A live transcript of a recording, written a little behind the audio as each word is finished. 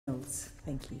Thank you.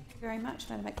 Thank you very much,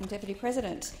 Madam Acting Deputy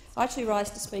President. I too rise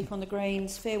to speak on the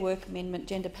Greens' Fair Work Amendment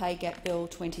Gender Pay Gap Bill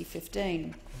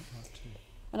 2015.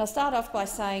 And I'll start off by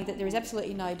saying that there is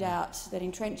absolutely no doubt that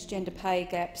entrenched gender pay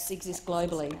gaps exist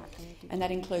globally, and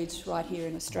that includes right here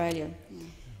in Australia.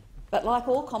 But like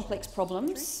all complex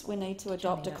problems, we need to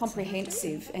adopt a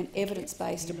comprehensive and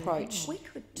evidence-based approach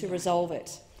to resolve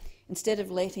it, instead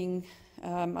of letting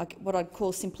what I'd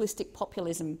call simplistic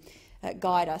populism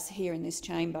guide us here in this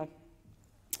chamber.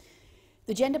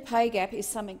 The gender pay gap is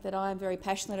something that I am very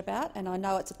passionate about, and I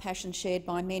know it's a passion shared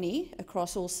by many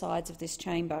across all sides of this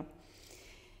chamber.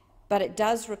 But it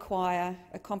does require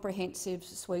a comprehensive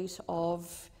suite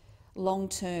of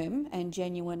long-term and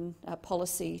genuine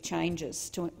policy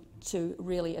changes to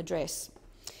really address.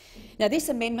 Now, this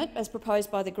amendment, as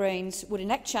proposed by the Greens, would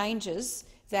enact changes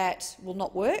that will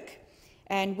not work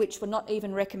and which were not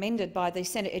even recommended by the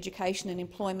Senate Education and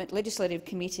Employment Legislative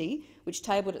Committee, which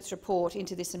tabled its report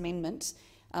into this amendment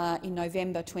in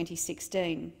November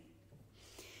 2016.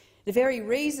 The very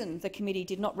reason the committee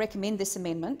did not recommend this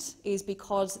amendment is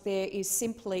because there is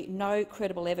simply no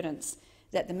credible evidence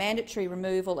that the mandatory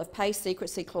removal of pay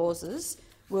secrecy clauses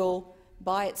will,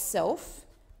 by itself,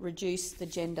 reduce the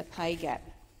gender pay gap.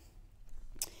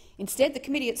 Instead, the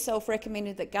committee itself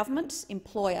recommended that government,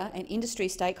 employer and industry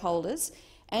stakeholders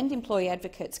and employee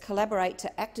advocates collaborate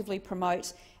to actively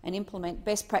promote and implement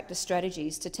best practice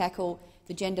strategies to tackle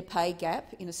the gender pay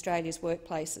gap in Australia's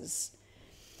workplaces.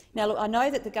 Now, look, I know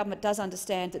that the government does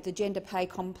understand that the gender pay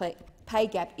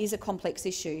gap is a complex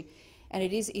issue, and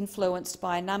it is influenced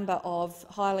by a number of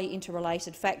highly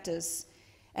interrelated factors,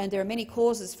 and there are many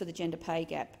causes for the gender pay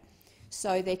gap.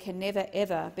 So there can never,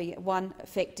 ever be one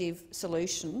effective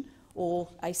solution or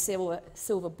a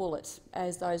silver bullet,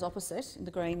 as those opposite in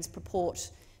the Greens purport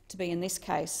to be in this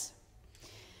case.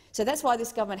 So that's why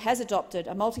this government has adopted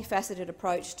a multifaceted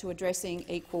approach to addressing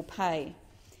equal pay.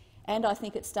 And I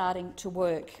think it's starting to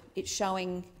work. It's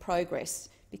showing progress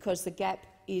because the gap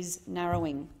is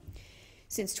narrowing.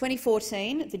 Since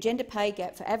 2014, the gender pay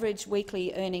gap for average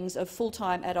weekly earnings of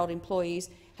full-time adult employees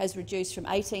has reduced from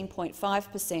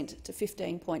 18.5% to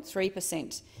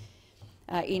 15.3%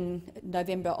 in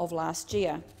November of last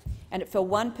year, and it fell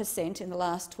 1% in the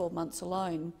last 12 months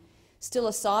alone. Still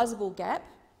a sizeable gap,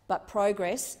 but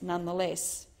progress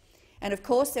nonetheless. And of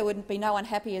course, there would be no one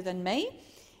happier than me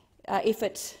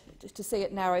to see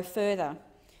it narrow further,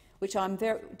 which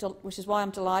is why I'm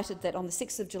delighted that on the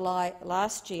 6th of July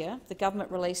last year, the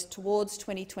government released Towards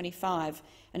 2025,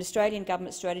 an Australian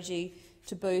government strategy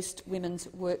to boost women's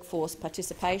workforce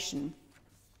participation.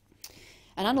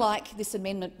 And unlike this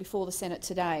amendment before the Senate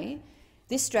today,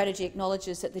 this strategy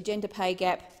acknowledges that the gender pay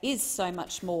gap is so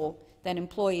much more than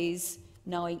employees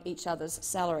knowing each other's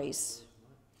salaries.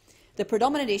 The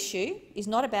predominant issue is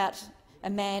not about a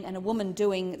man and a woman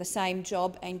doing the same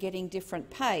job and getting different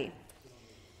pay.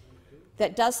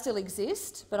 That does still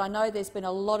exist, but I know there's been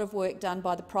a lot of work done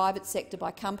by the private sector, by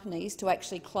companies, to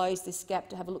actually close this gap,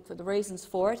 to have a look for the reasons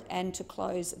for it and to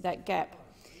close that gap.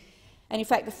 And in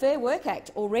fact, the Fair Work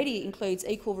Act already includes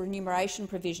equal remuneration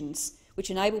provisions, which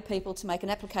enable people to make an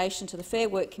application to the Fair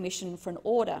Work Commission for an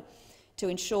order to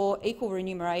ensure equal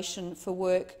remuneration for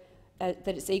work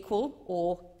that is equal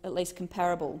or at least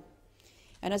comparable.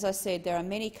 And as I said, there are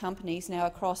many companies now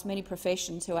across many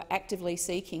professions who are actively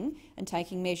seeking and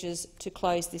taking measures to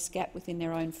close this gap within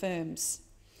their own firms.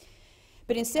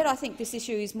 But instead, I think this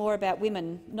issue is more about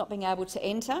women not being able to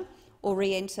enter or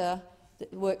re-enter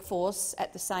the workforce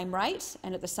at the same rate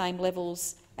and at the same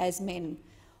levels as men,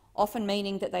 often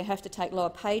meaning that they have to take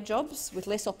lower paid jobs with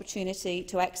less opportunity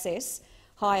to access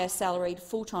higher salaried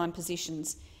full-time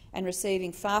positions and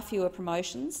receiving far fewer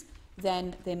promotions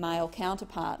than their male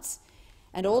counterparts,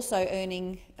 and also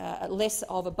earning less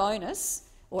of a bonus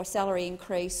or a salary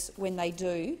increase when they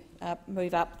do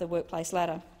move up the workplace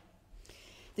ladder.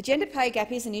 The gender pay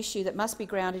gap is an issue that must be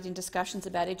grounded in discussions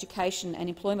about education and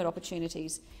employment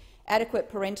opportunities, adequate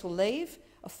parental leave,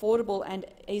 affordable and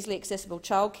easily accessible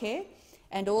childcare,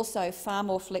 and also far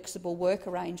more flexible work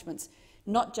arrangements,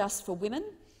 not just for women,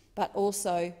 but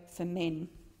also for men.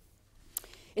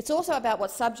 It's also about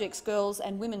what subjects girls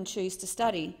and women choose to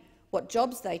study, what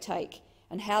jobs they take,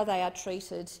 and how they are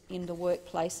treated in the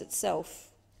workplace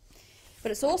itself.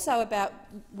 But it's also about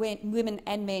women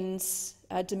and men's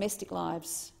domestic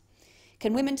lives.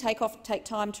 Can women take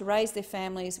time to raise their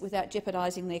families without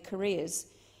jeopardising their careers?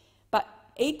 But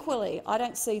equally, I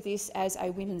don't see this as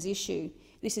a women's issue.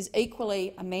 This is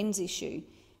equally a men's issue,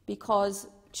 because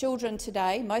children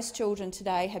today, most children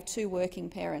today, have two working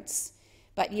parents,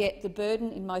 but yet the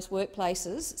burden in most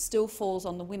workplaces still falls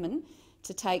on the women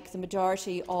to take the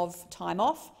majority of time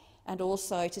off and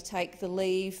also to take the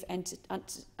leave and to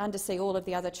undersee all of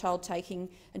the other child-taking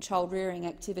and child-rearing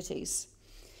activities.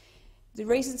 The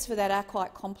reasons for that are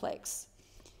quite complex,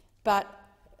 but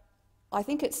I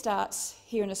think it starts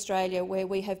here in Australia, where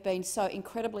we have been so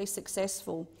incredibly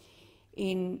successful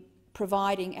in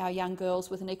providing our young girls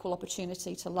with an equal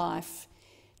opportunity to life.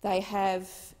 They have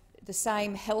the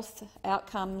same health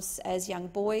outcomes as young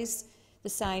boys, the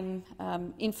same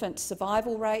infant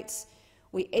survival rates.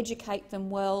 We educate them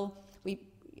well. We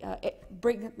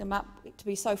bring them up to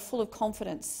be so full of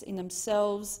confidence in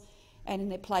themselves and in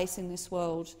their place in this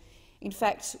world. In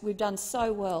fact, we've done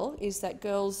so well is that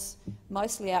girls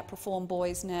mostly outperform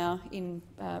boys now in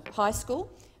high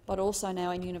school, but also now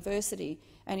in university.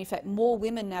 And in fact, more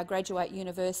women now graduate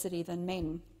university than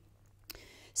men.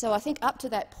 So I think up to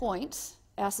that point,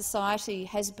 our society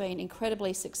has been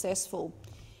incredibly successful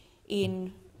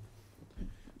in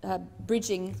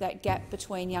bridging that gap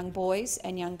between young boys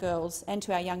and young girls, and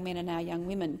to our young men and our young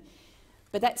women.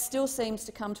 But that still seems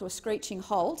to come to a screeching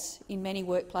halt in many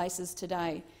workplaces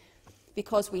today,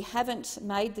 because we haven't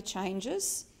made the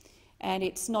changes, and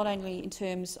it's not only in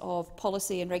terms of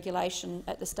policy and regulation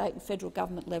at the state and federal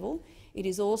government level, it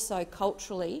is also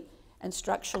culturally and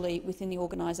structurally within the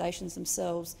organisations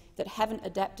themselves that haven't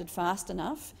adapted fast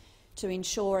enough to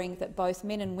ensuring that both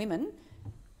men and women,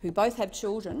 who both have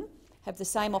children, have the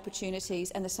same opportunities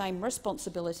and the same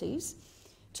responsibilities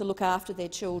to look after their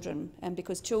children. And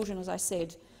because children, as I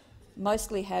said,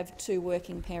 mostly have two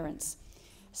working parents.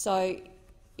 So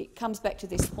it comes back to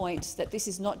this point that this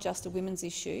is not just a women's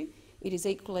issue, it is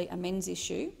equally a men's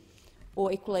issue,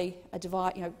 or equally a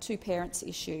two parents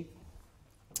issue.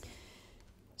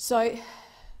 So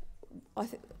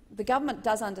the government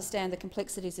does understand the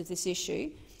complexities of this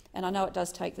issue, and I know it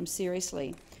does take them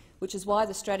seriously, which is why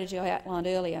the strategy I outlined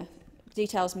earlier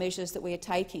details measures that we are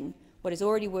taking, what is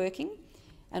already working,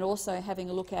 and also having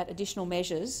a look at additional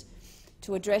measures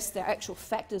to address the actual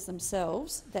factors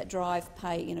themselves that drive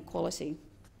pay inequality.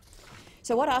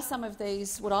 So what are some of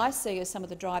these, what I see as some of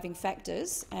the driving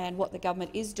factors, and what the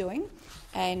government is doing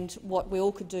and what we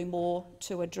all could do more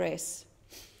to address?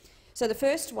 So the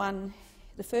first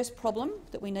problem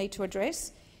that we need to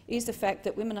address is the fact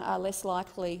that women are less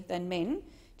likely than men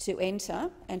to enter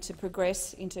and to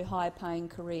progress into higher paying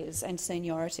careers and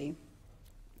seniority.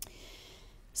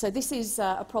 So this is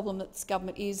a problem that this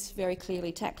government is very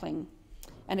clearly tackling.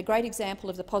 And a great example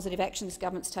of the positive action this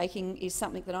government's taking is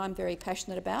something that I'm very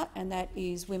passionate about, and that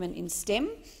is women in STEM,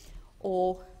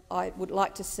 or I would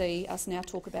like to see us now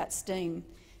talk about STEAM,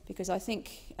 because I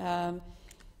think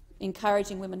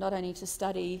encouraging women not only to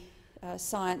study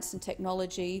science and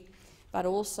technology, but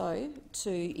also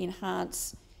to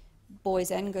enhance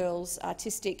boys and girls'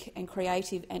 artistic and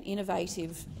creative and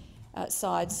innovative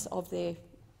sides of their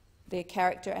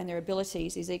character and their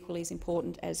abilities is equally as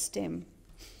important as STEM.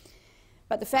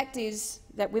 But the fact is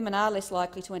that women are less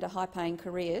likely to enter high-paying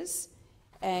careers,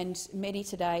 and many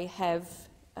today have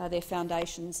their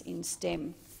foundations in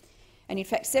STEM. And in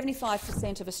fact,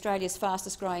 75% of Australia's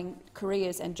fastest-growing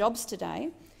careers and jobs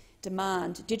today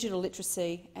demand digital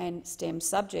literacy and STEM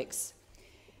subjects.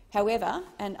 However,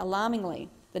 and alarmingly,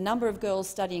 the number of girls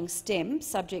studying STEM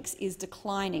subjects is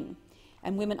declining,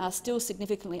 and women are still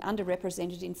significantly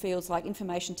underrepresented in fields like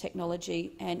information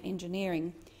technology and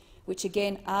engineering, which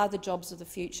again are the jobs of the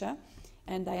future,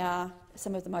 and they are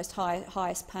some of the most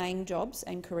highest paying jobs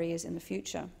and careers in the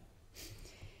future.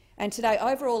 And today,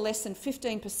 overall, less than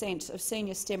 15% of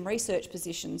senior STEM research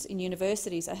positions in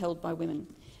universities are held by women,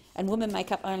 and women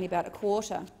make up only about a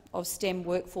quarter of STEM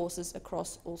workforces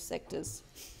across all sectors.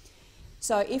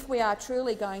 So if we are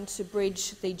truly going to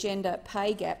bridge the gender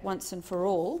pay gap once and for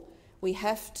all, we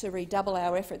have to redouble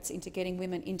our efforts into getting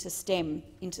women into STEM,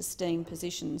 into STEAM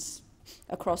positions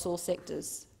across all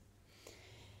sectors.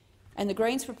 And the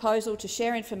Greens' proposal to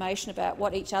share information about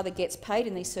what each other gets paid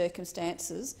in these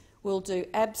circumstances will do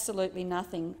absolutely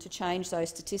nothing to change those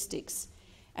statistics,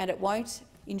 and it won't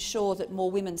ensure that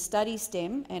more women study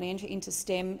STEM and enter into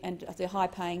STEM and the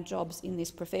high-paying jobs in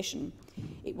this profession.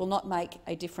 It will not make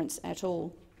a difference at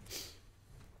all.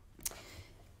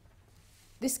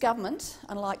 This government,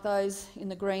 unlike those in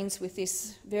the Greens with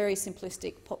this very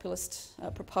simplistic populist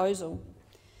proposal,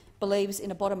 believes in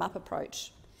a bottom-up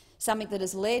approach, something that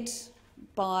is led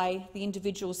by the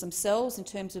individuals themselves in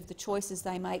terms of the choices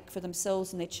they make for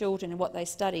themselves and their children and what they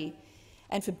study,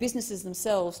 and for businesses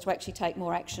themselves to actually take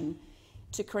more action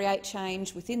to create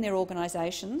change within their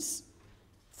organisations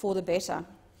for the better.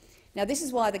 Now, this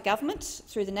is why the government,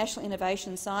 through the National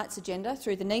Innovation Science Agenda,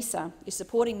 through the NISA, is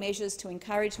supporting measures to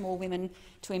encourage more women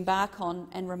to embark on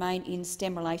and remain in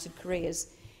STEM-related careers,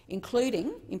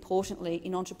 including, importantly,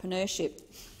 in entrepreneurship.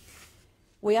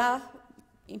 We are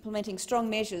implementing strong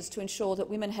measures to ensure that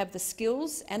women have the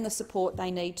skills and the support they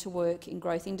need to work in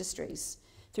growth industries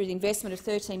through the investment of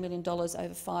 $13 million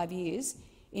over 5 years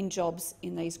in jobs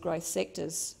in these growth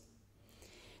sectors.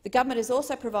 The government is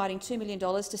also providing $2 million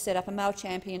to set up a Male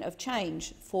Champion of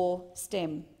Change for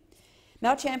STEM.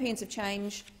 Male Champions of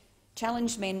Change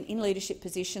challenge men in leadership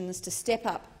positions to step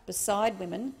up beside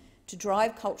women to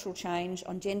drive cultural change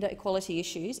on gender equality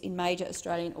issues in major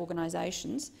Australian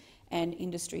organisations and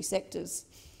industry sectors.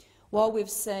 While we've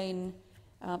seen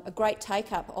a great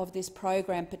take-up of this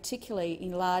program, particularly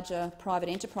in larger private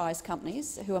enterprise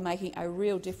companies who are making a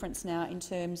real difference now in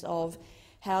terms of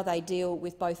how they deal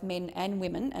with both men and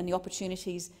women, and the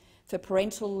opportunities for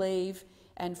parental leave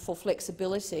and for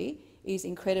flexibility is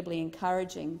incredibly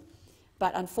encouraging.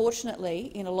 But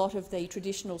unfortunately, in a lot of the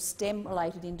traditional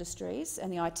STEM-related industries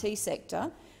and the IT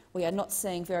sector, we are not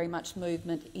seeing very much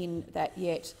movement in that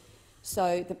yet.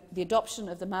 So the adoption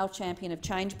of the Male Champion of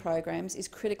Change programs is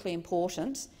critically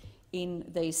important in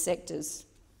these sectors.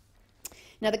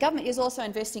 Now, the government is also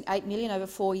investing $8 million over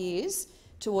 4 years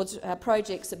towards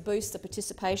projects that boost the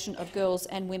participation of girls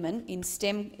and women in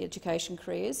STEM education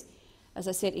careers, as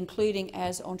I said, including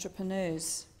as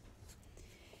entrepreneurs.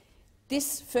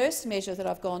 This first measure that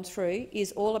I've gone through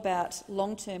is all about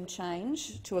long-term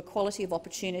change to equality of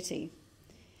opportunity,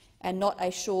 and not a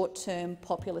short-term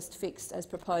populist fix as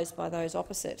proposed by those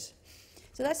opposite.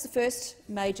 So that's the first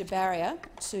major barrier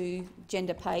to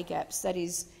gender pay gaps, that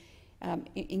is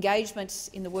engagement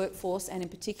in the workforce and in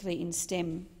particularly in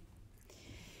STEM.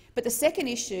 But the second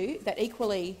issue that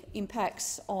equally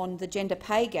impacts on the gender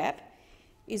pay gap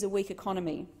is a weak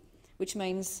economy, which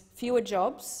means fewer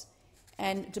jobs,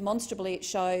 and demonstrably it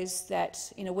shows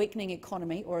that in a weakening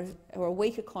economy or a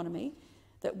weak economy,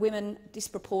 that women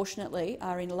disproportionately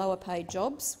are in lower paid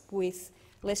jobs with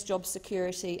less job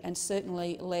security and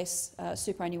certainly less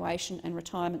superannuation and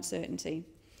retirement certainty.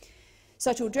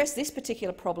 So to address this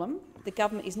particular problem, the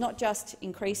government is not just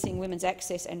increasing women's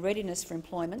access and readiness for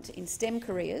employment in STEM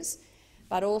careers,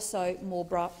 but also more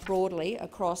broadly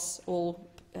across all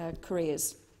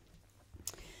careers.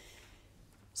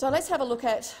 So let's have a look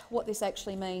at what this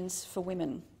actually means for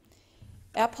women.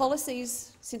 Our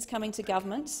policies since coming to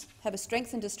government have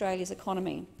strengthened Australia's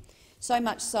economy, so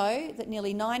much so that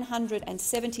nearly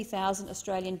 970,000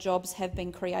 Australian jobs have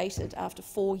been created after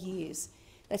 4 years.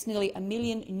 That's nearly 1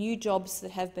 million new jobs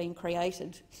that have been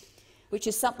created, which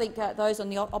is something those on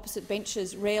the opposite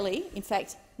benches rarely, in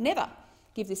fact never,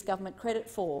 give this government credit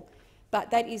for.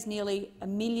 But that is nearly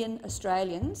 1 million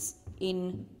Australians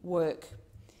in work.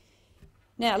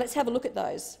 Now let's have a look at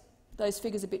those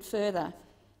figures a bit further.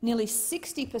 Nearly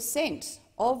 60%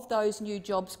 of those new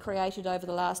jobs created over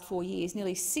the last 4 years,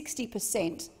 nearly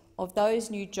 60% of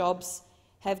those new jobs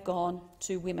have gone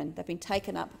to women. They've been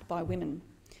taken up by women.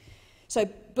 So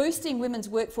boosting women's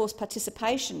workforce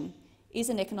participation is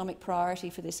an economic priority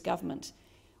for this government.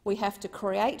 We have to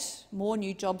create more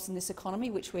new jobs in this economy,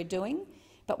 which we're doing,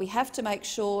 but we have to make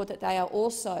sure that they are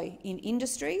also in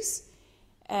industries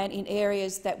and in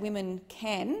areas that women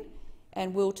can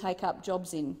and will take up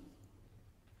jobs in.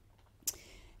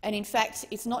 And in fact,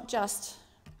 it's not just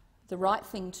the right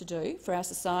thing to do for our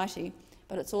society,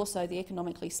 but it's also the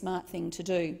economically smart thing to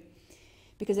do,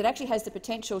 because it actually has the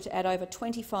potential to add over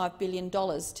 $25 billion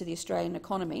to the Australian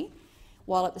economy,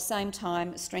 while at the same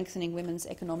time strengthening women's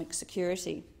economic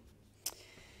security.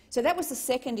 So that was the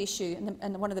second issue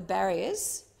and one of the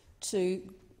barriers to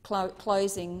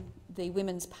closing the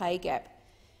women's pay gap.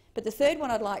 But the third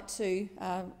one I'd like to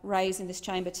raise in this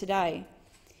chamber today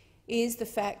is the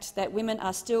fact that women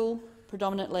are still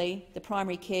predominantly the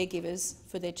primary caregivers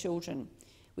for their children,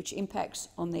 which impacts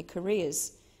on their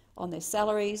careers, on their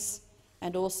salaries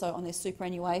and also on their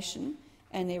superannuation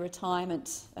and their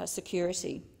retirement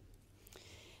security.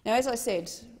 Now, as I said,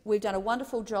 we've done a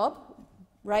wonderful job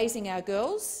raising our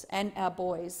girls and our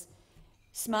boys,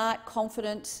 smart,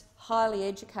 confident, highly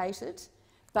educated,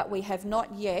 but we have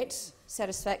not yet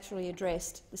satisfactorily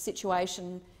addressed the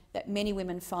situation that many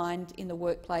women find in the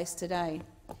workplace today.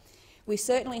 We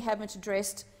certainly haven't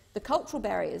addressed the cultural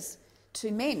barriers to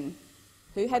men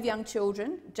who have young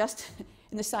children, just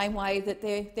in the same way that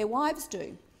their wives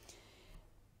do.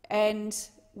 And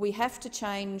we have to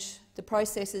change the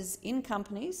processes in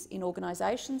companies, in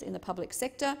organisations, in the public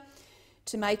sector,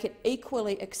 to make it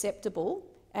equally acceptable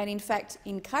and, in fact,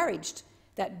 encouraged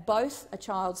that both a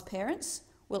child's parents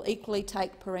will equally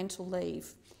take parental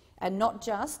leave, and not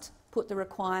just put the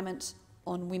requirement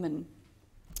on women,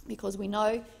 because we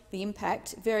know the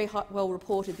impact, very well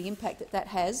reported, the impact that that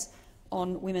has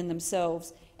on women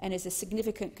themselves, and is a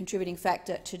significant contributing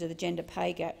factor to the gender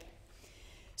pay gap.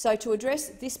 So to address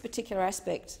this particular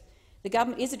aspect, the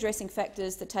government is addressing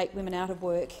factors that take women out of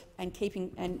work and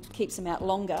keeps them out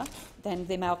longer than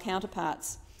their male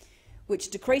counterparts, which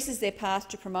decreases their path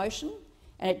to promotion,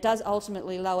 and it does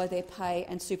ultimately lower their pay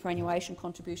and superannuation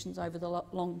contributions over the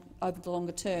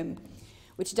longer term,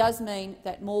 which does mean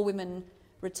that more women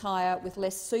retire with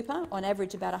less super, on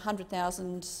average about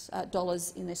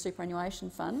 $100,000 in their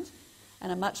superannuation fund,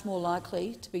 and are much more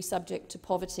likely to be subject to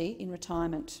poverty in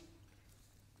retirement.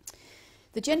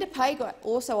 The gender pay gap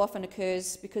also often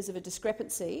occurs because of a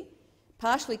discrepancy,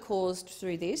 partially caused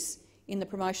through this, in the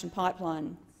promotion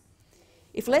pipeline.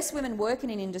 If less women work in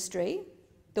an industry,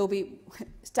 there will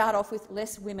start off with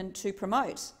less women to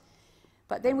promote.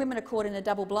 But then women are caught in a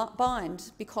double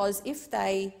bind, because if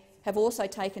they have also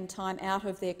taken time out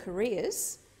of their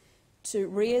careers to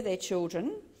rear their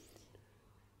children,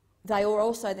 they are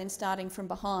also then starting from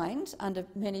behind under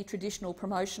many traditional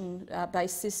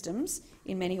promotion-based systems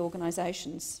in many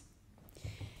organisations.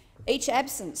 Each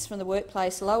absence from the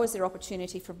workplace lowers their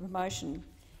opportunity for promotion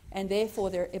and therefore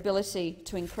their ability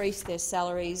to increase their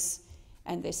salaries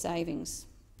and their savings,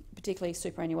 particularly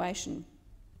superannuation.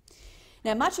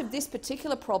 Now, much of this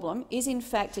particular problem is in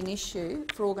fact an issue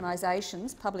for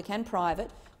organisations, public and private,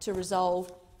 to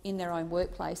resolve in their own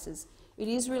workplaces. It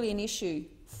is really an issue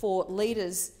for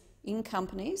leaders in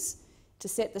companies to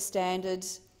set the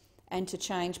standards and to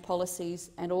change policies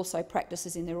and also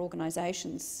practices in their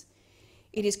organisations.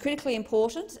 It is critically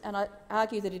important, and I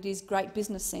argue that it is great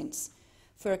business sense,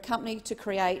 for a company to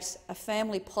create a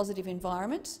family-positive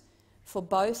environment for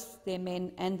both their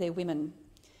men and their women,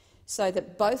 so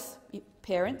that both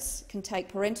parents can take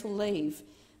parental leave.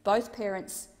 Both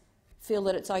parents feel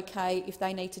that it's okay if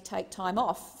they need to take time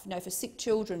off, for sick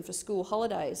children, for school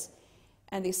holidays,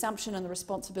 and the assumption and the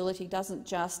responsibility doesn't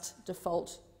just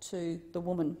default to the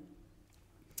woman.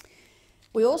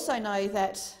 We also know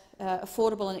that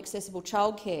affordable and accessible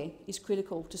childcare is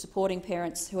critical to supporting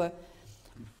parents who are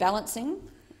balancing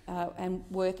and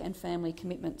work and family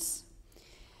commitments.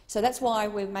 So that's why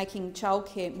we're making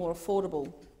childcare more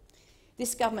affordable.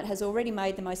 This government has already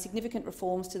made the most significant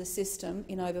reforms to the system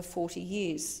in over 40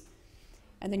 years,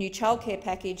 and the new childcare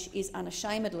package is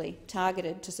unashamedly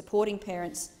targeted to supporting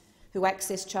parents who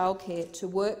access childcare to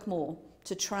work more,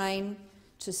 to train,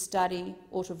 to study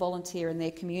or to volunteer in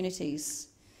their communities.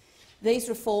 These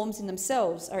reforms in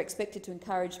themselves are expected to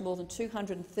encourage more than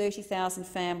 230,000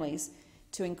 families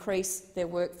to increase their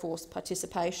workforce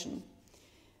participation,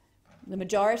 the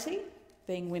majority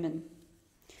being women.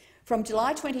 From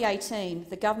July 2018,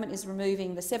 the government is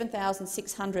removing the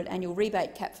 $7,600 annual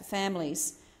rebate cap for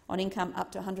families on income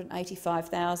up to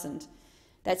 $185,000.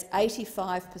 That's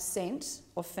 85%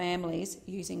 of families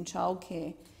using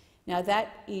childcare. Now,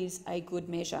 that is a good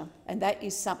measure, and that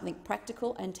is something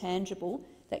practical and tangible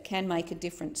that can make a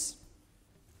difference.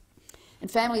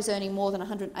 And families earning more than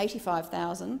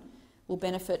 $185,000 will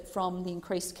benefit from an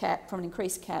increased cap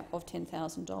of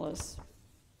 $10,000.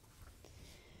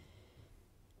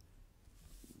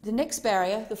 The next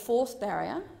barrier, the fourth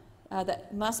barrier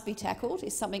that must be tackled,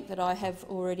 is something that I have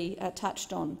already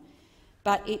touched on,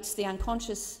 but it's the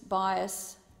unconscious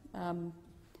bias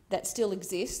that still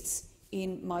exists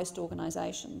in most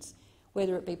organisations.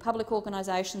 Whether it be public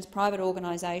organisations, private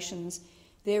organisations,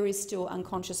 there is still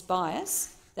unconscious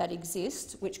bias that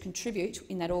exists which contribute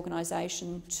in that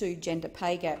organisation to gender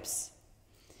pay gaps.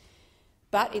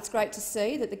 But it's great to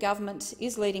see that the government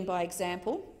is leading by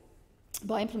example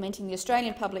by implementing the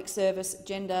Australian Public Service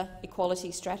Gender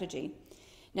Equality Strategy.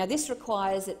 Now, this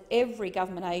requires that every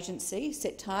government agency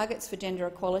set targets for gender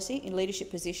equality in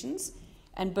leadership positions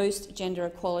and boost gender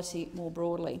equality more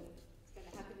broadly.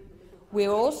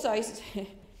 We're also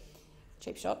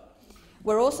cheap shot.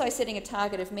 We're also setting a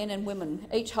target of men and women,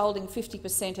 each holding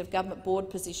 50% of government board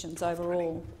positions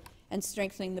overall, and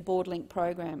strengthening the Board Link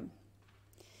program.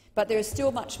 But there is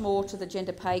still much more to the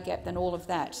gender pay gap than all of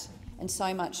that, and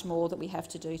so much more that we have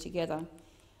to do together.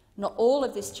 Not all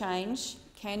of this change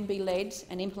can be led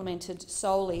and implemented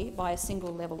solely by a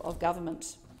single level of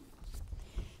government.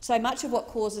 So much of what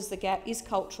causes the gap is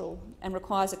cultural and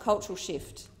requires a cultural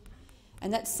shift,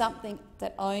 and that's something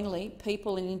that only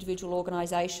people in individual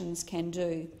organisations can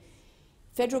do.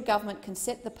 Federal government can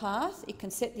set the path, it can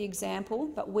set the example,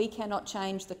 but we cannot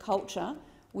change the culture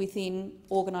within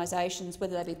organisations,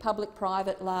 whether they be public,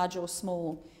 private, large or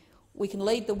small. We can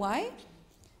lead the way,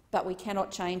 but we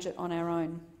cannot change it on our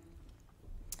own.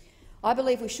 I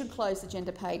believe we should close the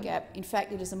gender pay gap. In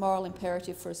fact, it is a moral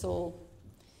imperative for us all.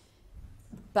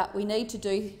 But we need to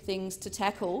do things to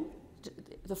tackle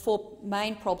the four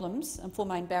main problems and four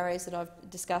main barriers that I've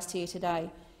discussed here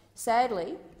today.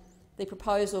 Sadly, the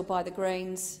proposal by the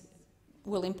Greens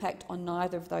will impact on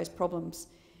neither of those problems.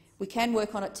 We can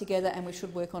work on it together, and we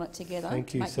should work on it together. Thank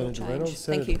to you, make real Senator change. Reynolds.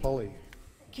 Thank Senator you. Polley.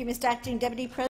 Thank you, Mr Acting Deputy President.